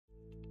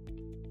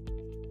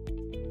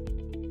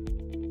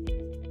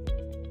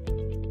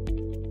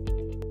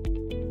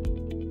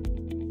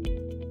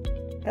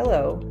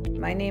Hello,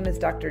 my name is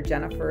Dr.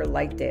 Jennifer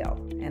Lightdale,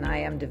 and I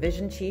am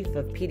Division Chief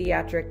of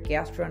Pediatric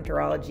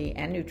Gastroenterology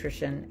and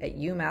Nutrition at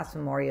UMass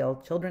Memorial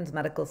Children's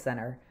Medical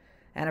Center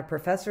and a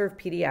Professor of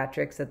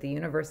Pediatrics at the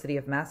University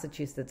of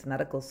Massachusetts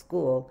Medical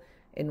School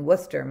in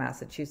Worcester,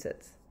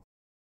 Massachusetts.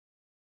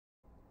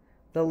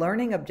 The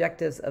learning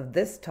objectives of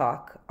this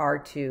talk are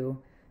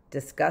to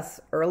discuss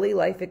early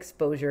life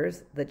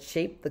exposures that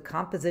shape the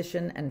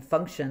composition and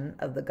function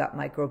of the gut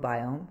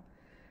microbiome,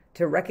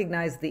 to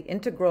recognize the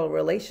integral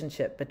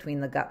relationship between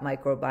the gut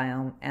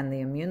microbiome and the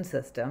immune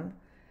system,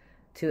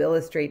 to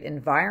illustrate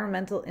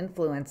environmental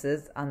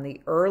influences on the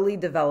early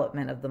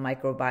development of the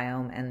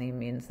microbiome and the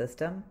immune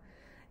system,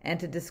 and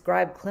to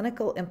describe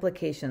clinical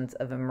implications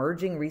of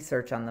emerging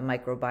research on the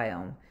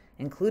microbiome,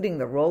 including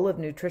the role of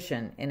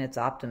nutrition in its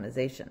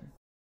optimization.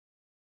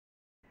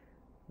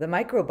 The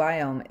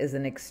microbiome is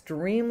an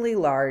extremely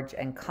large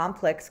and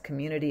complex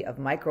community of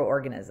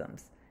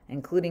microorganisms,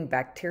 including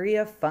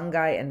bacteria,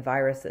 fungi, and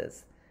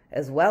viruses,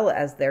 as well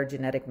as their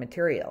genetic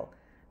material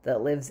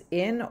that lives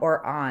in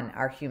or on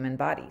our human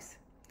bodies.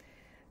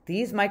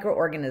 These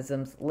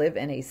microorganisms live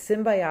in a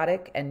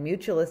symbiotic and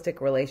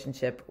mutualistic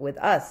relationship with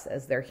us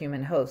as their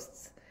human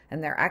hosts,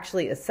 and they're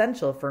actually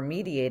essential for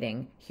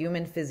mediating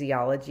human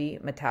physiology,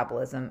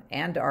 metabolism,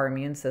 and our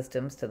immune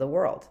systems to the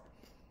world.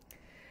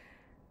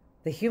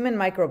 The human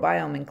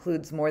microbiome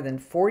includes more than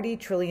 40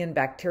 trillion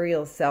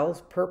bacterial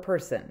cells per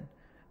person,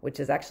 which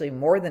is actually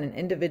more than an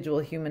individual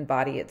human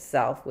body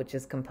itself, which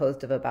is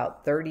composed of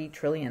about 30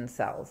 trillion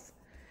cells.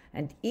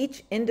 And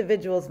each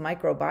individual's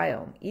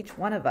microbiome, each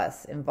one of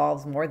us,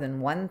 involves more than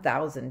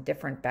 1,000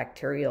 different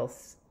bacterial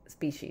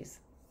species.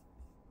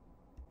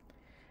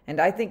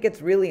 And I think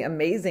it's really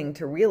amazing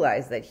to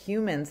realize that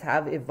humans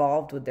have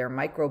evolved with their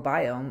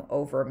microbiome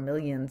over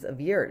millions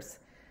of years.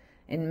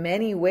 In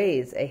many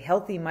ways, a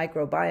healthy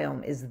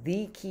microbiome is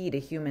the key to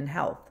human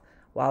health,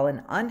 while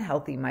an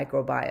unhealthy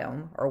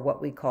microbiome, or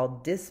what we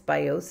call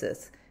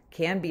dysbiosis,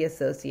 can be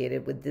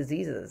associated with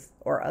diseases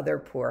or other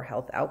poor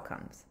health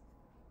outcomes.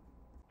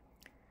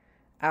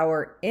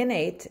 Our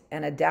innate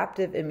and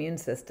adaptive immune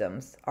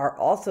systems are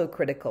also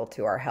critical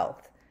to our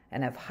health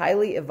and have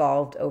highly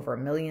evolved over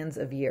millions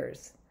of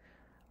years.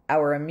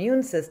 Our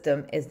immune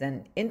system is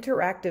an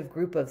interactive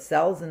group of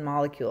cells and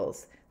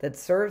molecules that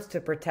serves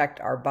to protect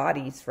our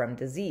bodies from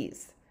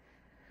disease.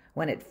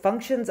 When it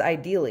functions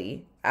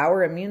ideally,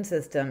 our immune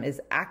system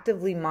is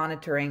actively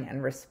monitoring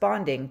and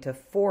responding to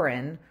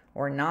foreign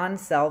or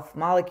non-self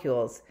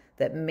molecules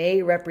that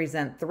may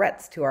represent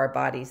threats to our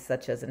bodies,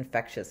 such as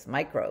infectious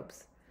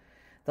microbes.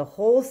 The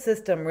whole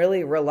system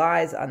really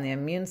relies on the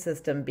immune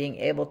system being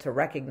able to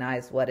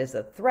recognize what is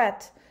a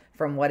threat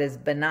from what is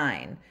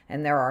benign,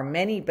 and there are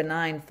many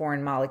benign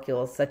foreign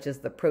molecules, such as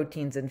the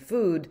proteins in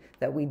food,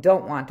 that we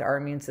don't want our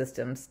immune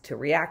systems to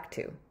react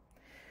to.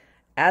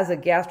 As a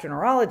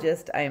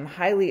gastroenterologist, I am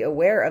highly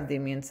aware of the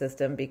immune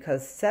system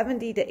because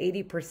 70 to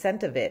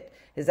 80% of it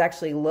is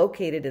actually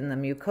located in the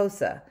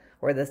mucosa,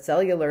 or the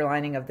cellular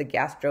lining of the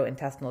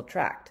gastrointestinal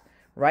tract,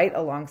 right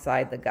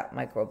alongside the gut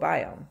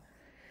microbiome.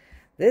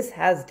 This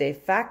has de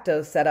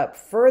facto set up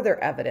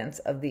further evidence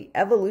of the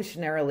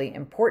evolutionarily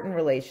important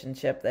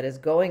relationship that is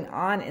going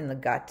on in the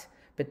gut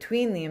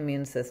between the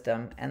immune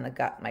system and the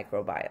gut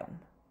microbiome.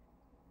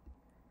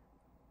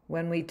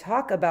 When we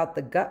talk about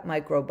the gut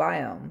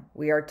microbiome,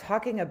 we are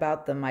talking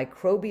about the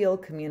microbial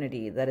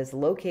community that is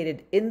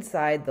located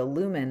inside the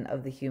lumen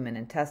of the human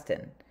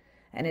intestine.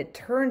 And it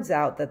turns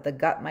out that the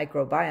gut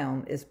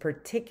microbiome is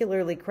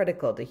particularly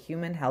critical to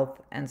human health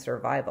and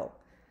survival.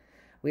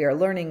 We are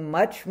learning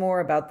much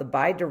more about the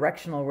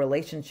bidirectional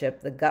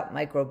relationship the gut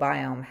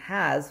microbiome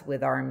has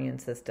with our immune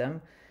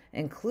system,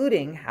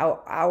 including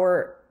how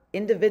our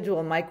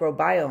individual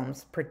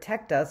microbiomes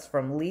protect us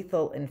from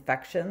lethal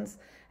infections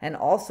and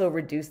also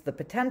reduce the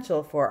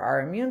potential for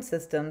our immune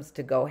systems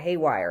to go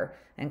haywire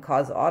and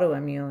cause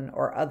autoimmune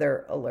or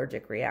other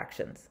allergic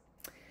reactions.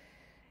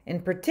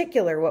 In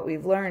particular, what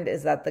we've learned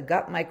is that the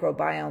gut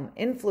microbiome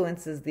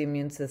influences the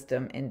immune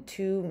system in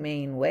two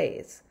main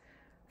ways.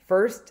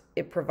 First,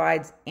 it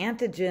provides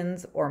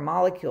antigens or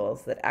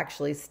molecules that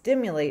actually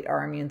stimulate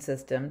our immune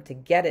system to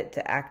get it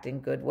to act in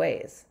good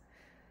ways.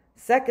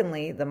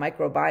 Secondly, the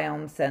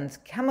microbiome sends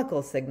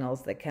chemical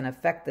signals that can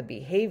affect the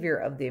behavior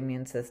of the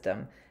immune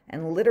system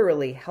and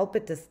literally help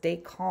it to stay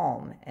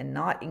calm and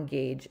not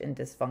engage in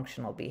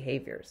dysfunctional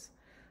behaviors.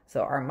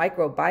 So our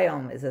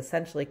microbiome is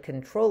essentially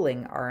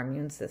controlling our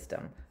immune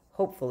system,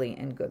 hopefully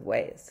in good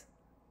ways.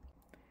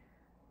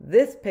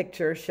 This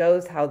picture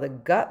shows how the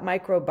gut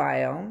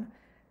microbiome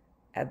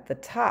at the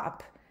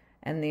top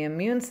and the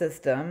immune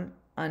system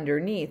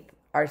underneath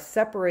are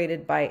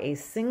separated by a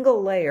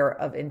single layer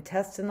of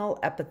intestinal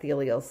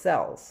epithelial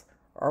cells,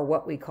 or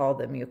what we call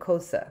the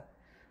mucosa.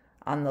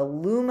 On the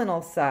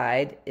luminal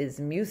side is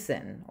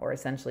mucin, or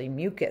essentially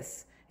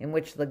mucus, in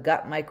which the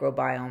gut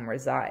microbiome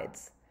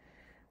resides.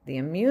 The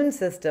immune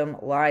system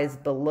lies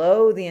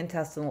below the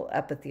intestinal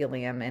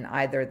epithelium in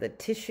either the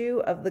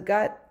tissue of the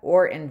gut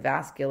or in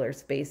vascular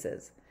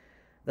spaces.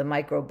 The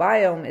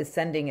microbiome is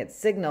sending its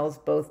signals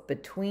both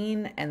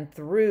between and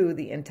through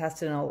the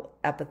intestinal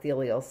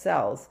epithelial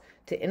cells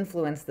to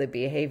influence the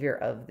behavior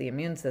of the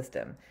immune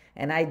system.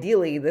 And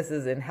ideally, this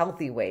is in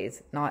healthy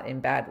ways, not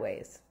in bad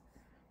ways.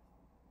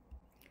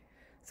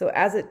 So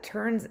as it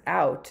turns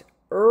out,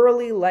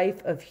 early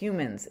life of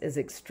humans is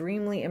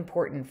extremely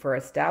important for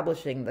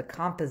establishing the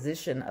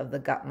composition of the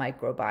gut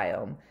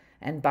microbiome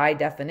and, by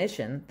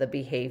definition, the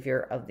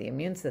behavior of the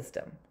immune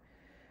system.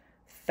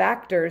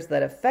 Factors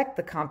that affect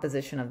the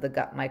composition of the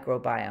gut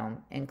microbiome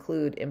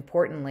include,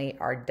 importantly,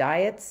 our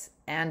diets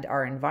and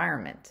our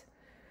environment.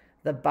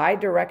 The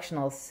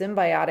bidirectional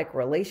symbiotic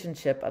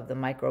relationship of the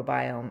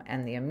microbiome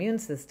and the immune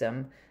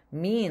system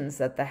means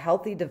that the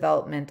healthy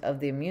development of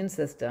the immune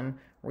system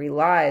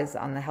relies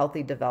on the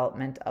healthy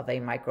development of a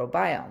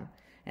microbiome.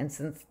 And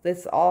since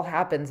this all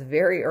happens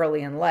very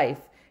early in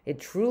life, it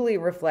truly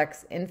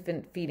reflects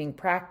infant feeding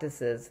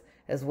practices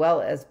as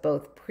well as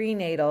both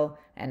prenatal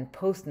and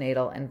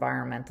postnatal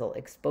environmental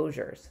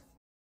exposures.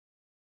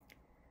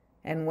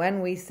 And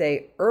when we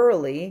say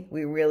early,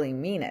 we really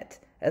mean it,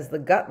 as the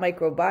gut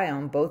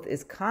microbiome both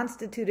is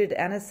constituted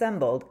and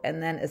assembled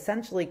and then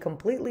essentially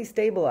completely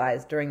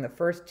stabilized during the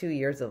first 2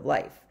 years of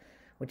life,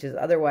 which is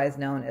otherwise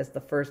known as the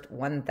first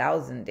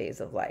 1,000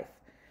 days of life.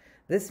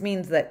 This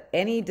means that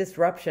any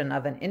disruption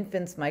of an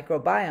infant's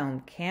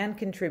microbiome can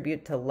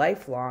contribute to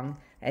lifelong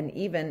and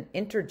even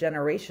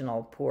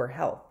intergenerational poor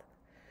health.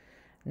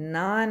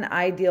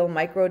 Non-ideal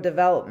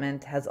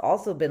microdevelopment has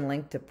also been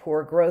linked to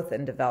poor growth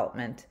and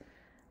development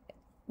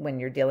when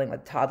you're dealing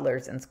with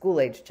toddlers and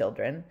school-age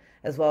children,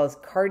 as well as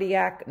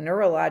cardiac,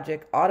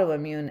 neurologic,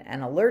 autoimmune,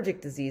 and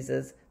allergic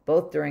diseases,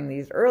 both during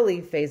these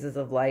early phases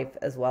of life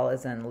as well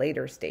as in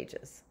later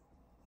stages.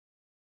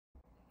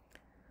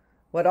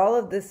 What all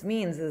of this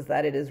means is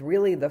that it is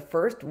really the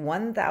first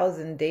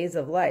 1,000 days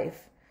of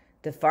life,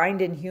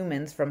 defined in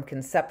humans from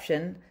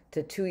conception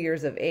to 2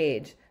 years of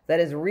age, that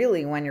is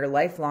really when your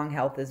lifelong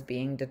health is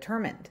being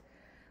determined.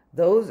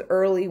 Those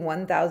early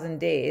 1,000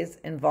 days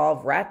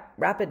involve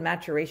rapid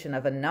maturation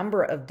of a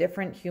number of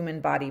different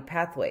human body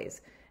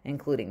pathways,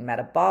 including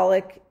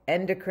metabolic,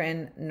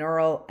 endocrine,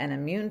 neural, and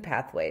immune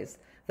pathways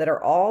that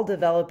are all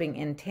developing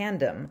in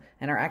tandem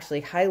and are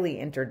actually highly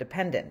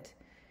interdependent.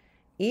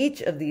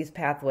 Each of these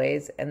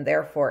pathways, and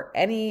therefore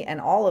any and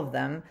all of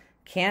them,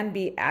 can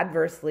be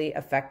adversely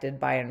affected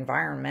by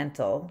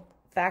environmental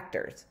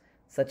factors,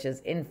 such as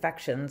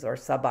infections or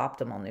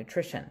suboptimal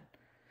nutrition.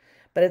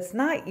 But it's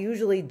not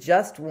usually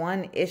just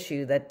one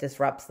issue that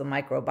disrupts the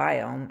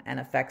microbiome and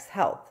affects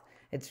health.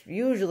 It's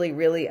usually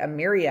really a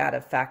myriad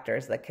of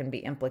factors that can be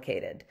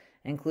implicated,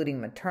 including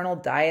maternal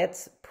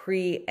diets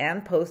pre-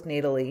 and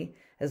postnatally,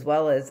 as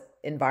well as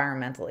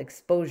environmental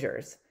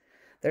exposures.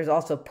 There's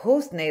also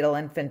postnatal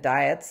infant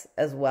diets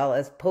as well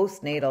as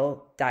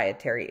postnatal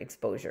dietary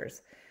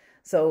exposures.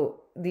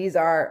 So these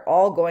are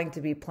all going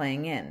to be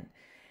playing in.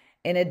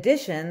 In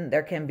addition,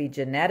 there can be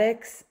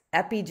genetics,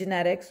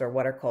 epigenetics, or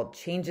what are called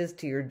changes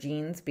to your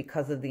genes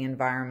because of the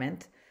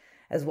environment,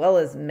 as well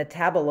as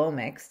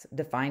metabolomics,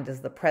 defined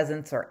as the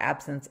presence or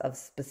absence of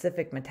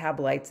specific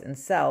metabolites in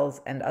cells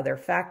and other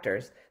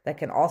factors that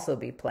can also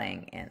be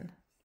playing in.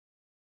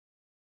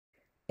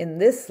 In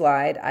this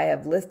slide, I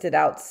have listed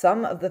out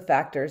some of the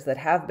factors that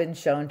have been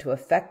shown to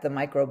affect the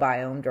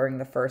microbiome during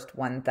the first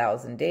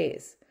 1,000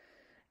 days.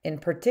 In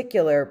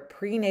particular,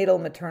 prenatal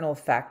maternal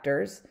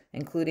factors,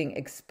 including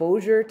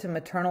exposure to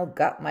maternal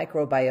gut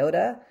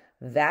microbiota,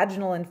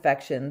 vaginal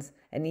infections,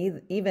 and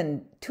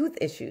even tooth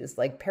issues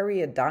like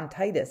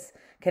periodontitis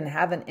can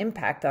have an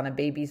impact on a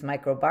baby's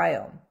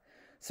microbiome.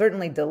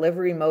 Certainly,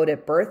 delivery mode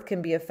at birth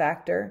can be a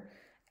factor,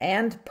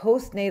 and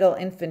postnatal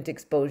infant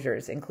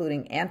exposures,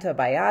 including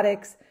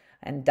antibiotics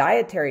and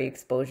dietary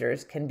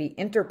exposures, can be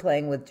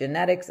interplaying with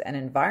genetics and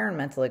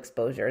environmental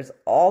exposures,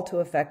 all to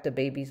affect a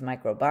baby's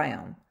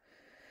microbiome.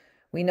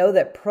 We know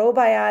that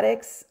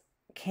probiotics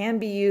can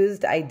be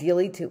used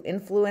ideally to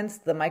influence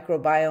the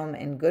microbiome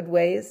in good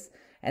ways,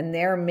 and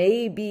there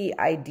may be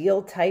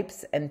ideal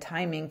types and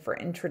timing for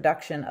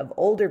introduction of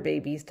older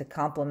babies to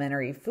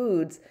complementary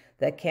foods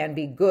that can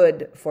be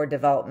good for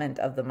development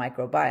of the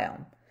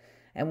microbiome.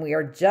 And we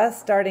are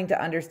just starting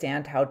to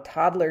understand how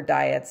toddler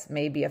diets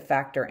may be a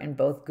factor in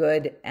both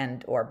good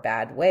and or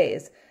bad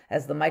ways,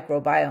 as the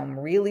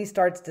microbiome really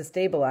starts to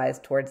stabilize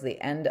towards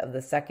the end of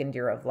the second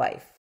year of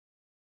life.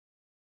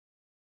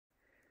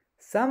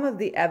 Some of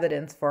the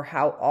evidence for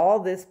how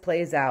all this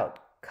plays out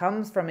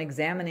comes from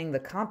examining the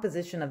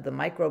composition of the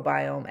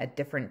microbiome at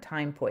different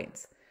time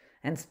points,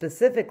 and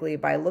specifically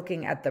by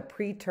looking at the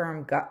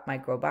preterm gut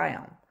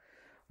microbiome.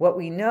 What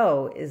we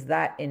know is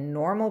that in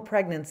normal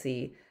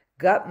pregnancy,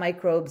 gut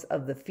microbes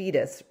of the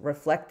fetus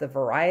reflect the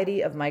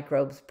variety of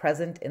microbes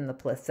present in the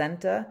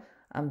placenta,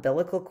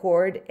 umbilical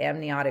cord,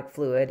 amniotic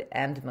fluid,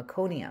 and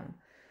meconium.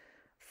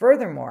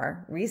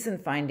 Furthermore,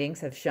 recent findings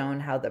have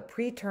shown how the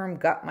preterm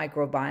gut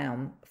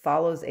microbiome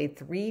follows a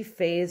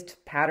three-phased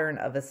pattern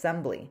of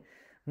assembly,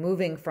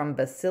 moving from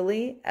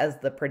bacilli as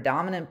the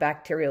predominant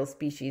bacterial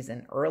species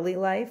in early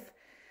life,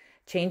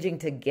 changing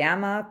to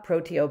gamma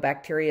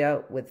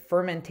proteobacteria with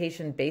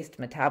fermentation-based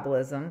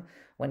metabolism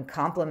when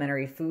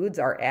complementary foods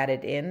are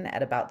added in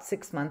at about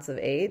 6 months of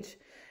age,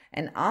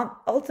 and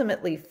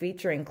ultimately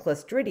featuring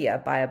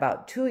Clostridia by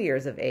about 2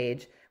 years of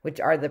age, which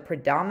are the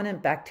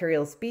predominant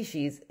bacterial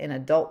species in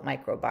adult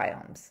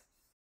microbiomes.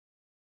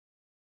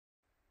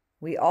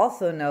 We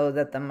also know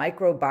that the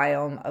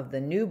microbiome of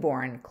the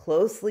newborn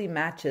closely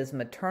matches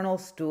maternal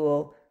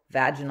stool,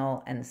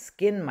 vaginal, and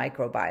skin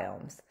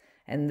microbiomes,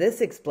 and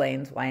this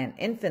explains why an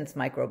infant's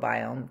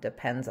microbiome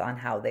depends on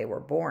how they were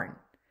born.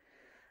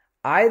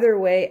 Either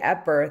way,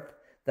 at birth,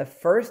 the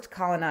first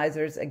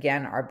colonizers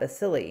again are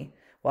bacilli,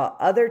 while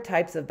other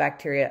types of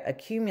bacteria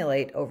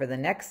accumulate over the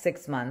next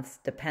 6 months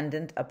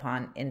dependent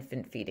upon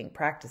infant feeding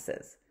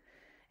practices.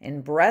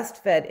 In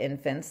breastfed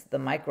infants, the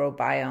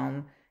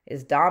microbiome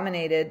is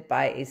dominated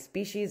by a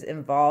species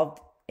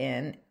involved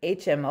in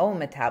HMO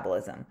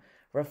metabolism,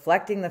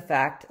 reflecting the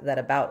fact that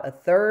about a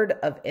third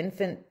of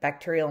infant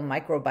bacterial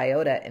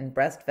microbiota in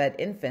breastfed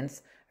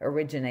infants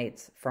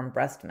originates from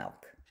breast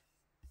milk.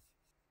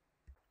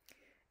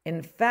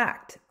 In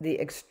fact, the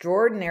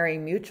extraordinary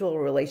mutual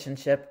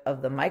relationship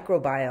of the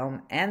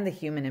microbiome and the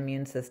human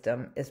immune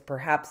system is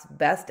perhaps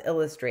best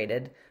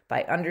illustrated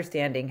by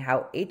understanding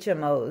how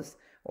HMOs,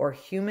 or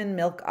human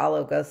milk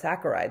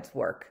oligosaccharides,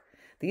 work.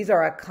 These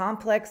are a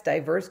complex,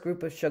 diverse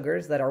group of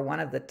sugars that are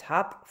one of the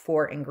top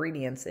 4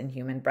 ingredients in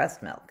human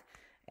breast milk,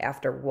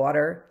 after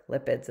water,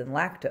 lipids, and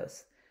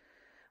lactose.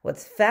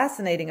 What's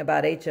fascinating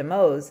about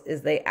HMOs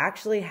is they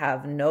actually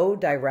have no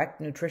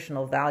direct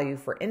nutritional value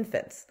for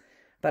infants,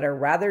 but are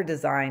rather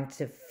designed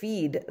to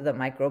feed the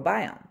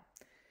microbiome.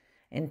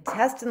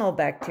 Intestinal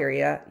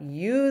bacteria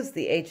use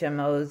the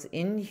HMOs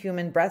in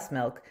human breast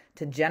milk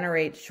to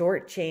generate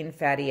short-chain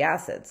fatty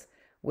acids,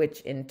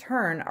 which in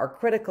turn are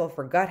critical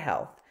for gut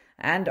health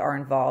and are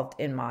involved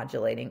in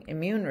modulating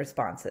immune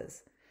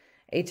responses.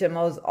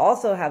 HMOs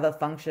also have a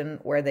function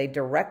where they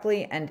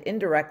directly and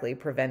indirectly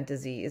prevent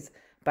disease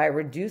by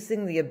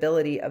reducing the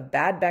ability of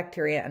bad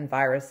bacteria and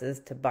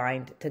viruses to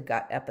bind to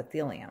gut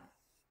epithelium.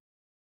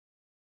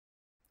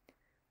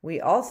 We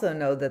also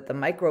know that the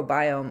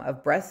microbiome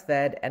of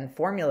breastfed and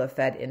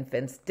formula-fed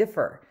infants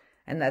differ,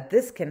 and that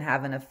this can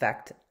have an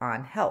effect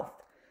on health.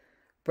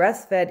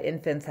 Breastfed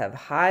infants have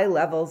high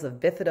levels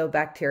of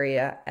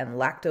bifidobacteria and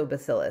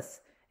lactobacillus,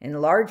 in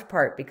large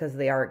part because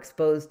they are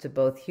exposed to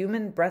both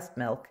human breast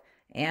milk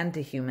and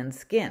to human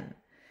skin.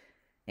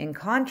 In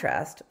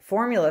contrast,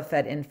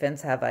 formula-fed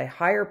infants have a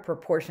higher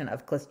proportion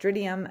of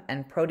Clostridium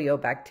and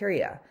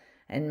Proteobacteria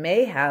and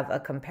may have a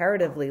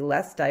comparatively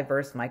less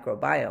diverse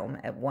microbiome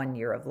at 1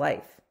 year of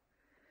life.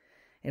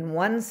 In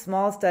one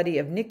small study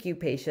of NICU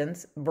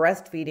patients,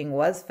 breastfeeding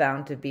was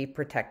found to be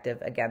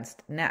protective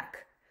against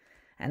NEC.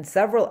 And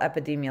several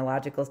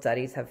epidemiological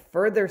studies have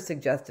further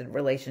suggested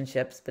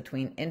relationships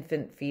between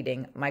infant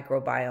feeding,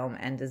 microbiome,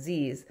 and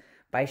disease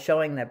by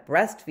showing that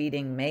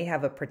breastfeeding may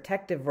have a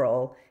protective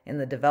role in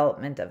the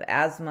development of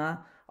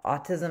asthma,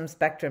 autism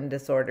spectrum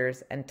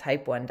disorders, and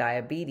type 1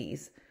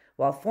 diabetes,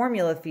 while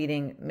formula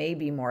feeding may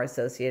be more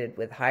associated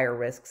with higher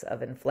risks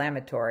of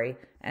inflammatory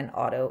and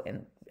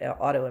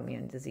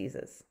autoimmune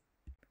diseases.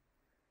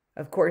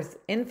 Of course,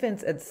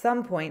 infants at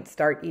some point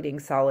start eating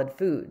solid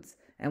foods,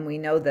 and we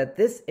know that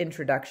this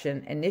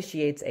introduction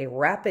initiates a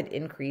rapid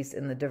increase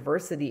in the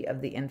diversity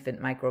of the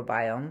infant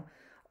microbiome,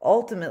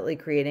 ultimately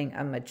creating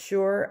a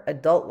mature,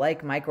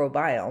 adult-like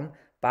microbiome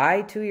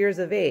by 2 years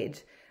of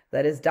age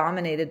that is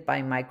dominated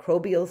by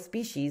microbial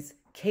species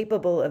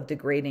capable of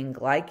degrading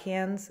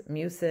glycans,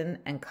 mucin,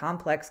 and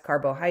complex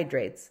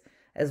carbohydrates,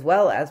 as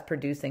well as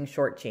producing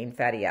short-chain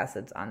fatty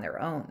acids on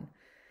their own.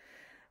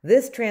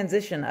 This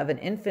transition of an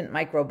infant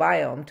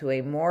microbiome to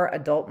a more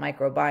adult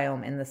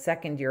microbiome in the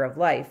 2nd year of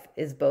life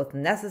is both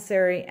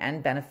necessary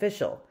and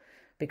beneficial,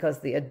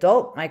 because the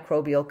adult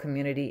microbial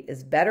community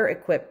is better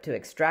equipped to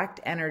extract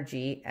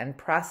energy and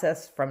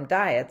process from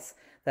diets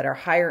that are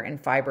higher in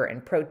fiber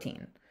and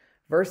protein,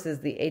 versus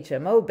the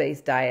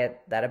HMO-based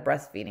diet that a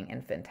breastfeeding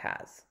infant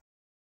has.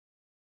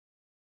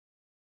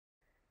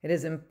 It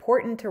is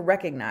important to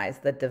recognize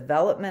that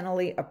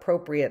developmentally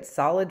appropriate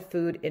solid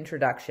food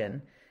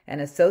introduction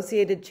and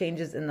associated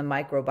changes in the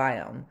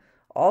microbiome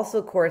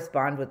also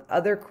correspond with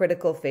other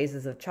critical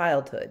phases of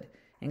childhood,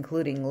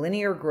 including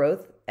linear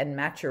growth and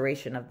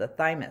maturation of the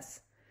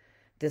thymus.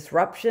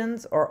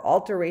 Disruptions or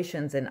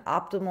alterations in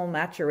optimal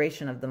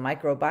maturation of the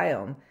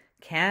microbiome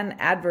can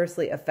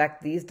adversely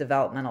affect these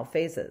developmental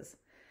phases,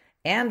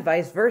 and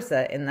vice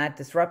versa, in that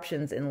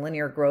disruptions in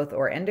linear growth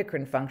or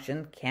endocrine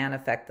function can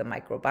affect the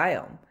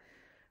microbiome.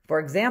 For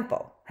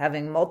example,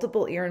 having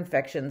multiple ear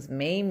infections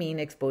may mean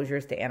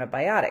exposures to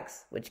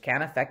antibiotics, which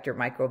can affect your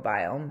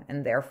microbiome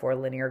and therefore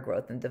linear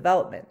growth and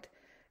development.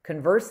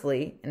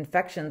 Conversely,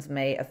 infections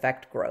may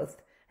affect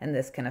growth, and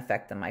this can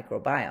affect the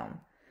microbiome.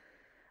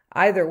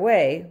 Either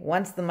way,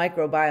 once the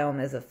microbiome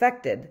is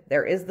affected,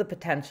 there is the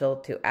potential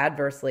to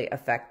adversely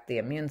affect the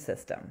immune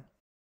system.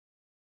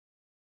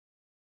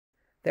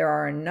 There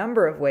are a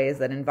number of ways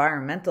that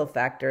environmental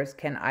factors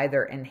can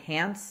either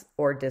enhance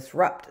or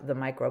disrupt the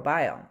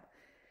microbiome.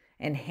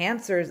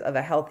 Enhancers of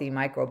a healthy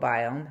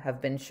microbiome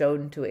have been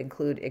shown to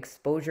include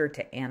exposure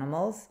to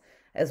animals,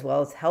 as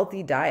well as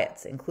healthy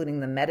diets,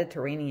 including the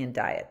Mediterranean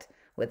diet,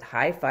 with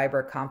high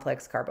fiber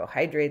complex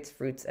carbohydrates,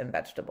 fruits, and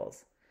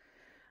vegetables.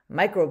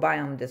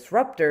 Microbiome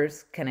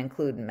disruptors can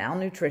include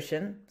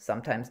malnutrition,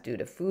 sometimes due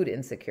to food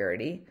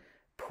insecurity,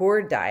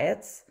 poor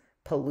diets,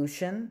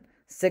 pollution,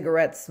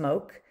 cigarette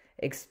smoke,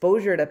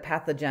 exposure to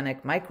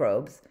pathogenic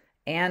microbes,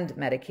 and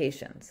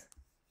medications.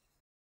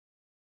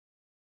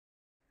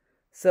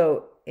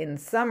 So, in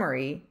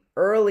summary,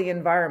 early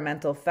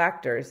environmental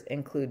factors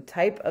include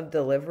type of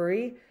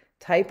delivery,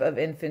 type of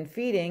infant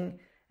feeding,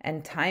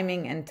 and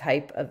timing and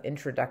type of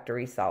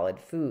introductory solid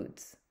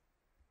foods.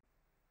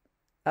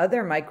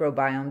 Other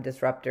microbiome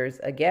disruptors,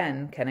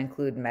 again, can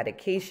include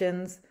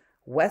medications,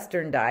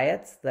 Western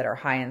diets that are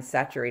high in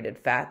saturated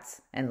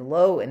fats and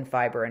low in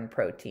fiber and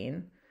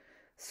protein,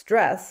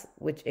 stress,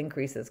 which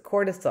increases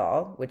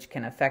cortisol, which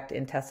can affect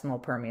intestinal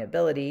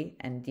permeability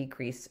and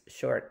decrease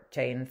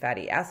short-chain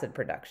fatty acid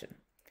production.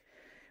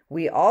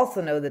 We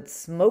also know that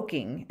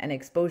smoking and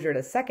exposure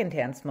to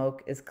secondhand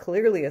smoke is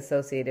clearly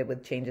associated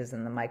with changes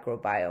in the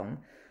microbiome,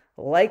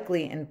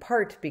 likely in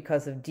part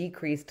because of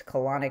decreased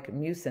colonic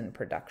mucin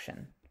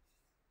production.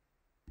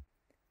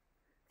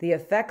 The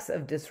effects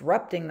of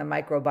disrupting the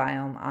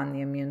microbiome on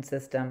the immune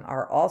system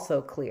are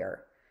also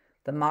clear.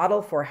 The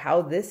model for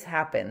how this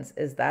happens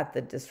is that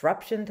the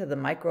disruption to the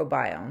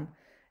microbiome,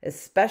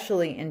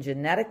 especially in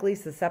genetically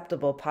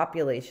susceptible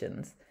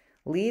populations,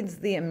 leads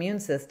the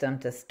immune system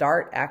to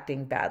start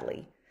acting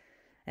badly.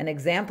 An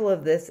example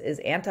of this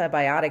is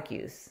antibiotic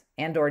use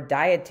and/or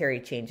dietary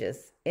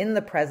changes in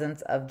the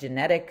presence of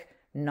genetic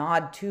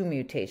NOD2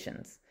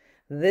 mutations.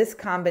 This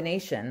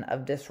combination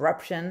of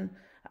disruption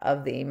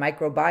of the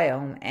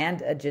microbiome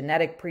and a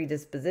genetic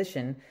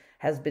predisposition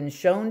has been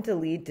shown to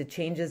lead to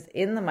changes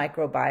in the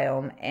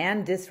microbiome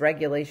and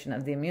dysregulation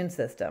of the immune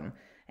system,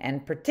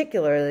 and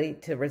particularly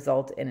to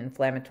result in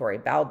inflammatory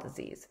bowel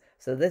disease.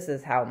 So this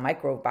is how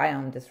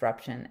microbiome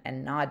disruption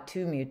and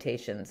NOD2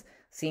 mutations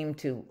seem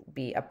to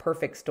be a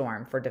perfect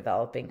storm for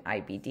developing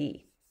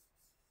IBD.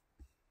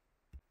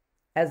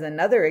 As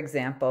another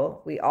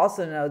example, we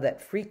also know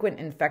that frequent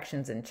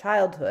infections in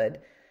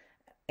childhood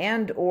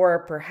and or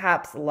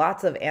perhaps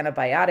lots of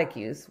antibiotic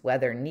use,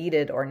 whether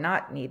needed or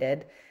not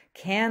needed,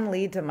 can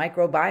lead to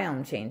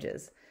microbiome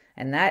changes,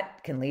 and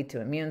that can lead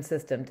to immune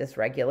system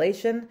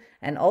dysregulation,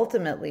 and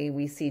ultimately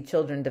we see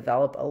children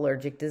develop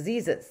allergic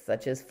diseases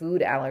such as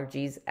food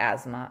allergies,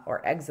 asthma,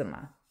 or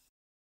eczema.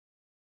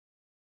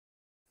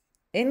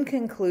 In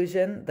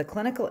conclusion, the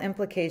clinical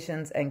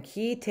implications and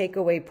key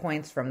takeaway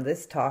points from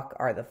this talk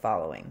are the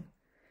following.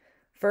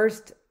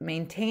 First,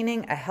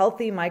 maintaining a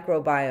healthy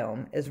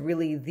microbiome is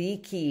really the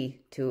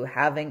key to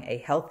having a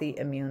healthy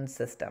immune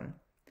system.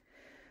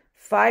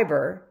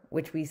 Fiber,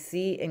 which we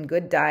see in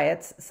good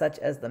diets such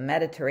as the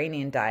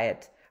Mediterranean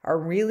diet, are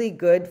really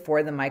good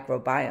for the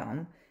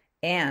microbiome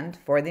and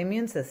for the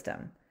immune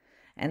system.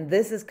 And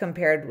this is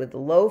compared with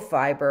low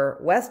fiber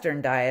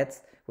Western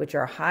diets, which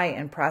are high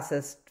in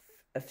processed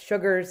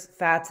sugars,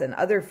 fats, and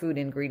other food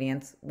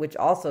ingredients, which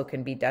also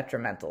can be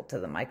detrimental to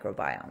the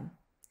microbiome.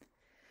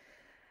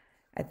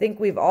 I think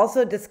we've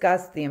also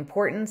discussed the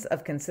importance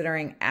of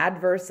considering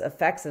adverse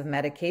effects of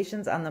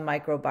medications on the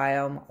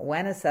microbiome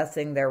when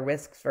assessing their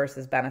risks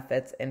versus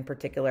benefits in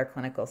particular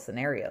clinical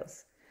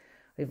scenarios.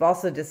 We've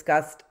also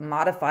discussed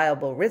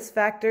modifiable risk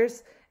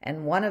factors,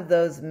 and one of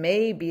those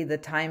may be the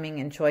timing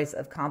and choice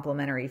of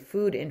complementary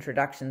food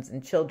introductions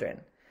in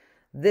children.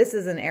 This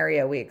is an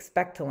area we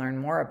expect to learn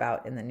more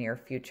about in the near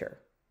future.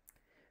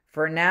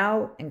 For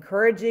now,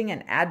 encouraging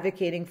and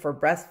advocating for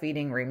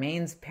breastfeeding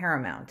remains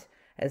paramount,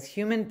 as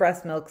human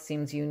breast milk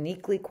seems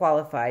uniquely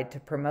qualified to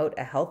promote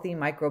a healthy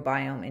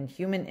microbiome in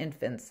human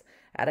infants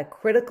at a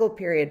critical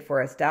period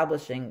for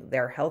establishing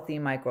their healthy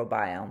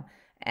microbiome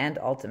and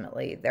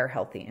ultimately their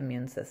healthy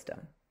immune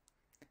system.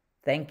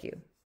 Thank you.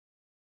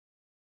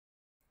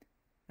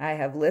 I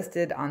have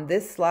listed on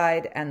this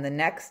slide and the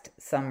next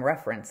some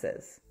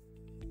references.